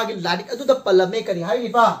hockey magil ladik adu the palamekari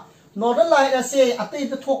hide ba. Northern light I say at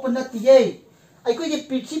the top na TA. I could get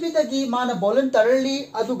Pichibitagi mana voluntarily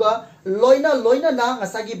aduga loina na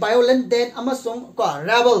asagi violent death amasung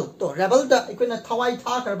rebel to rebel the ikuna thawai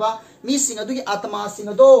thakarba missing adugi atma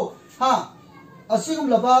singado ha asigum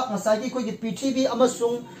laba asagi ko get Pichibi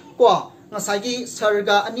amasung ngasagi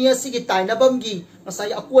sarga ania sigi tainabam gi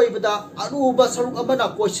ngasai akoi bada aruba saruk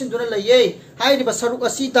amana question duna laye hairi ba saruk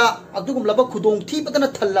asita adugum laba khudong thi patana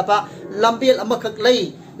thallaba lambel amakak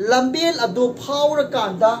lei lambel adu phawra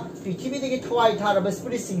kanda Pichibi de thawai tharaba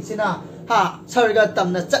spirit sing sina ha sarga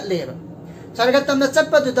tamna chatleba sarga tamna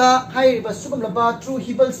chatpaduda hairi ba sugum laba true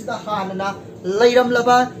hibal sida hanana leiram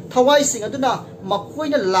laba thawai sing aduna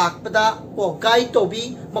makoina lakpada ko gai tobi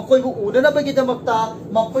makoi bu unana bagi damakta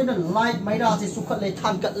makoina light maira se sukhat le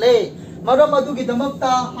than kat le maram adu gi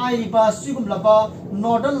damakta hairi ba sugum laba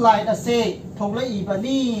northern light ase thoglai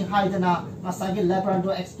ibani haidana masagi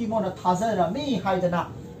labrador eskimo na thazara mi haidana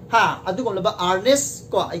ha adugum laba Ernest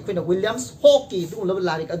ko aikoina Williams hockey dugum laba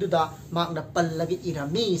larik aduda magna pallagi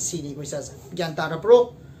irami sini ko isa gyan tara pro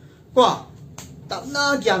ko tapna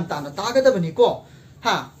gyan tana tagadabani ko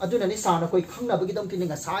ha aduna ni sana koi khangna bagi dom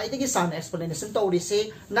tininga sai degi sana explanation tawri se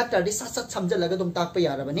natari sat sat samjalaga dom tak pa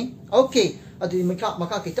yarabani okay adu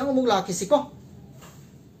maka kitang mung lakisi ko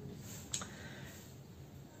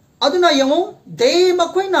aduna yango they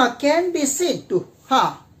makoina can be seen to ha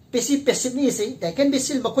passive ni say they can be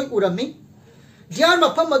seen makoi urami diar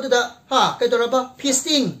mafam aduda ha kaidoraba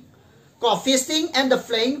feasting and the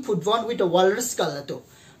flying football with the walrus skull to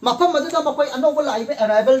mafam aduda makoi anoba laibe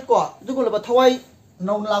arrival ko dugulaba thawai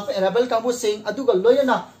non la arrival kamu sing aduga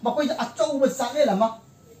loyana makoi achouba sakle lama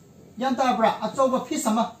yanta bra achouba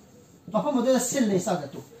fisama mafam aduda sille sa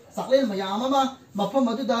tu sakle mayama ma mafam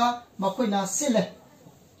aduda makoi na sille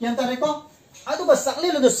yanta reko aduga sakle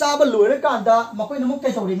lo saba luire kanda makoi na muk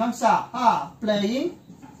kai tori mangsa ha playing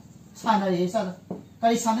sanai sa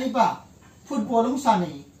kai sanai ba football lung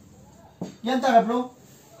sanai yanta bro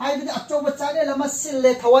hai bi achouba chale lama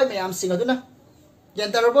sille thawai mayam sing aduna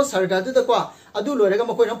yanta bro sarga du da kwa adu loire ga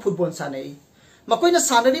makoi na football sanai makoi na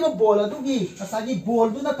sanari ba ball adu gi asagi ball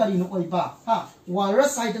du na kari no oi ba ha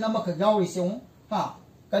walrus side na makha gauri se ha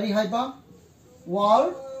kari hai ba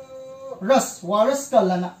walrus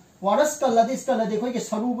kalana walrus kala dis kala de koi ke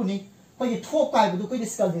saru bu ni koi ke thok kai bu koi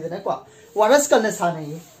dis kal de na kwa walrus kal na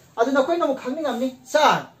sanai adu na koi na mu khangni ngam ni sa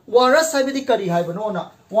walrus sai bi di kari hai ba no na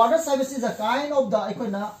walrus sai is a kind of the koi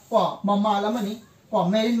na kwa mama lama ni kwa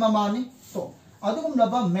marine mama ni to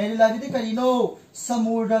अदुगुमलबा मेरी लाइबिदि करिनो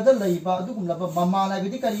समुद्रद लैबा अदुगुमलबा mama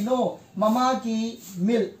लाइबिदि करिनो mama की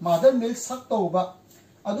मिल mother मिल सक तौबा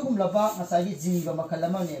अदुगुमलबा ngसागी जीव मखल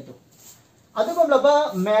अमने तो अदुगुमलबा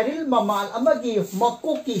Merrill ममाल अमगी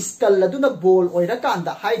मको की school अदुना बोल ओइरा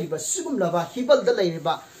कांदा हाइरिबा सुगुमलबा हिबल द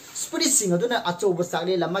लैरिबा स्पिरिट सिंग अदुना अचौबा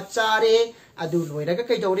सागले लमा चारे अदु लोइरागा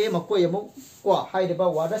कैदौरे मकोय अमु को हाइरिबा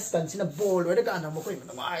वारस कंसिना बोल ओइरा कांदा मकोय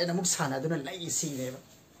नमाय नमुक साना अदुना लै सिनेबा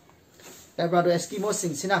Labrador Eskimo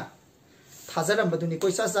singsina Tazaram Baduni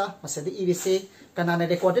Koisasa, Masadi Irise, Kanana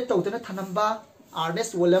recorded Totana Tanamba,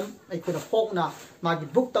 Ernest Willem, I could have Hogna, Magi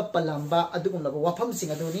booked up Palamba, Adum of Wapam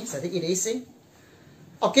Singaduni, Sadi Irese.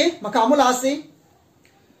 Okay, Makamulasi.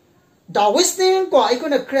 The whistling,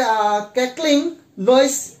 cackling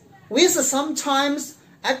noise with sometimes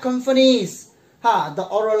accompanies. The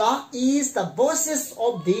aurora is the voices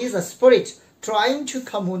of these spirits trying to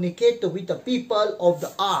communicate with the people of the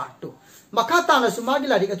earth. Makata na sumagi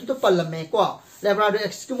lari ka tuto palame ko Labrador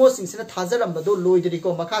Eskimo singsina Tazaram bado loidri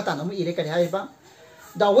ko makata na mo ire kari haiba.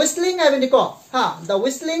 The whistling aveniko the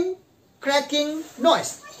whistling cracking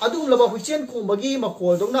noise adum laba huchen kumbagi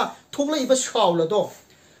makol dong na thongla iba shawla do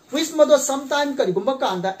which mado sometime kari gumba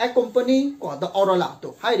kanda accompany ko the aurora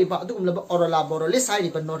to hairiba adum laba aurora borealis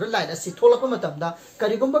hairiba northern light asi thola ko matamda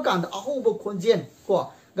kari gumba kanda ahubo khonjen ko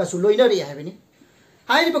gasu loinari haibini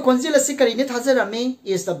Haiba Conzilla Sikarine Tazarami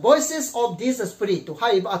is the voices of this spirit to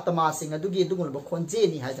Haiba Atama sing a dugi dugulba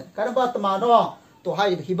Conzeni Hadan. Karabatamano to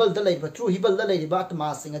Haib Hibal the lady, but true Hibal the lady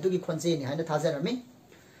Batama sing a dugi Conzeni and the Tazarami.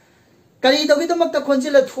 Karida with the Makta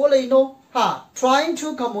Conzilla Tolino, trying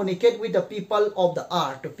to communicate with the people of the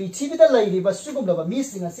art to pitch with the lady, but Sugumba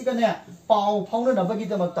missing a Sigana, Pau, Pound of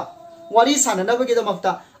Bagita Makta. What is an another get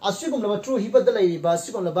amata? A Sugumba true Hibal the lady, but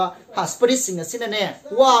Sugumba has sing a sinane,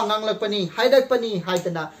 Wang Anglapani, Haida Pani,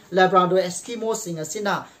 Haidana, Labrador Eskimo sing a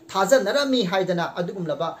sina, Tazan Narami Haidana,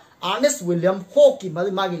 Adumlaba, Ernest William Hoki,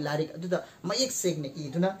 Malimagi Larik, Aduda, Maik Signi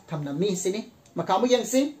Iduna, Tamna me sini, Makamu Yang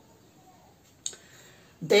sin.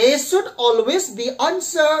 They should always be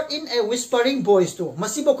answered in a whispering voice too.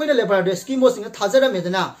 Masibo Queen Labrador Eskimo sing a Tazara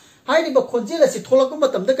Medina, Haidiba Conzilla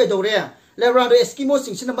Sitolakumatam the Kadorea. Labrador Eskimo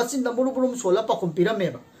sings in a Masin the Murum Sola Pakum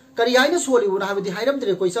Pirameba. Kariana Soli would have the Hiram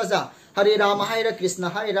de Koisaza, Hare Rama Haira, Krishna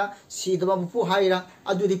Haira, Sidamapu Haira,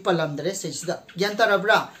 Adudi Palamdre, says the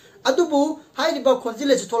Yantarabra. Adubu, Haidiba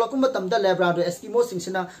Conzilis Tolakumatam, the Labrador Eskimo sings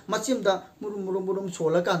in a Masim the Murum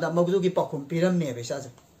Sola and the Magdugi Pakum Piramebe, says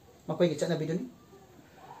Makoy Chanabiduni.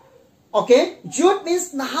 Okay, Jute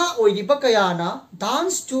means Naha Oidipakayana,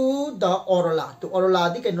 dance to the Orala, to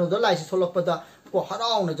Orala, the no the lights Tolopada. The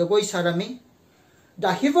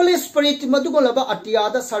heavenly spirit Madugolaba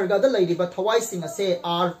Atiada Sargada lady but Hawaii sing a say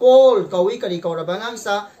are called Kawi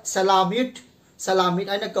Karikorabanangsa Salamit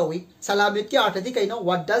and a Kawi Salamit Kiartadi know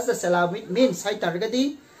what does the Salamit mean? Sai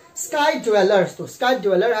Targadi Sky dwellers to Sky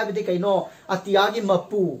dweller have the Kaino Atiagi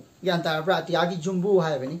Mapu Yantarabra Atiagi Jumbu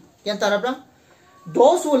haveni Yantarabra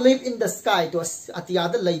those who live in the sky to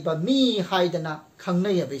Atiada labor me Haidana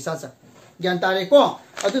Kangnaya Bisaza Yantare ko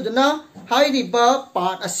aduduna hairiba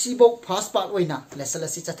part asibok first part oina lesson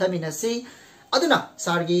si chathamina si aduna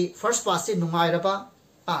sargi first part si nungairaba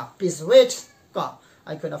please wait ko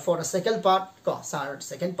I can afford a second part ko sar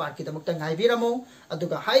second part ki damukta ngaibiramo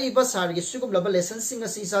aduga hairiba sargi sugum laba lesson singa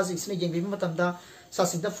si sa sing yengbi matamda sa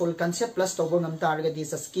sing the full concept plus to ngam targa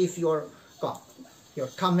this is give your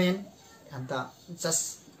comment and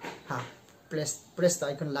just press the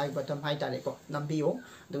icon like button hai tare ko nambio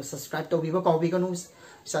do subscribe to vivo ko bigo no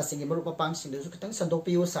sa singi maru pa pang sing do kitang sando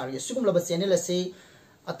pio sari sugum laba channel ase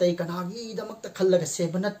atai kanagi damak ta khallaga se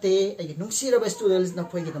banate ai nungsi raba students na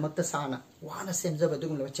phoi gi damak ta sana wana semja ba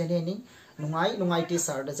dugum laba channel ni nungai ti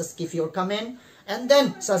sir just give your comment and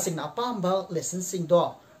then sa sing na pamba lesson sing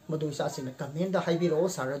do madu sa sing na comment da hai biro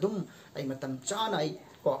sar dum ai matam chana ai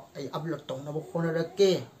ko ai upload tong na bo khona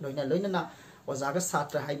rake loina na Ozaga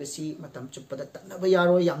Satra Hibasi, Matam Chupada,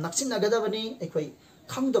 Navayaro, Yam Naxin Nagadavani, a quay,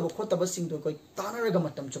 come the Bokota sing to quay,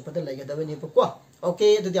 Tanaragamatam Chupada Lagadavani Pukwa.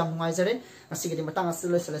 Okay, to the Amizare, I see the Matanga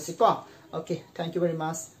Celestico. Okay, thank you very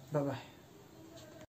much. Bye bye.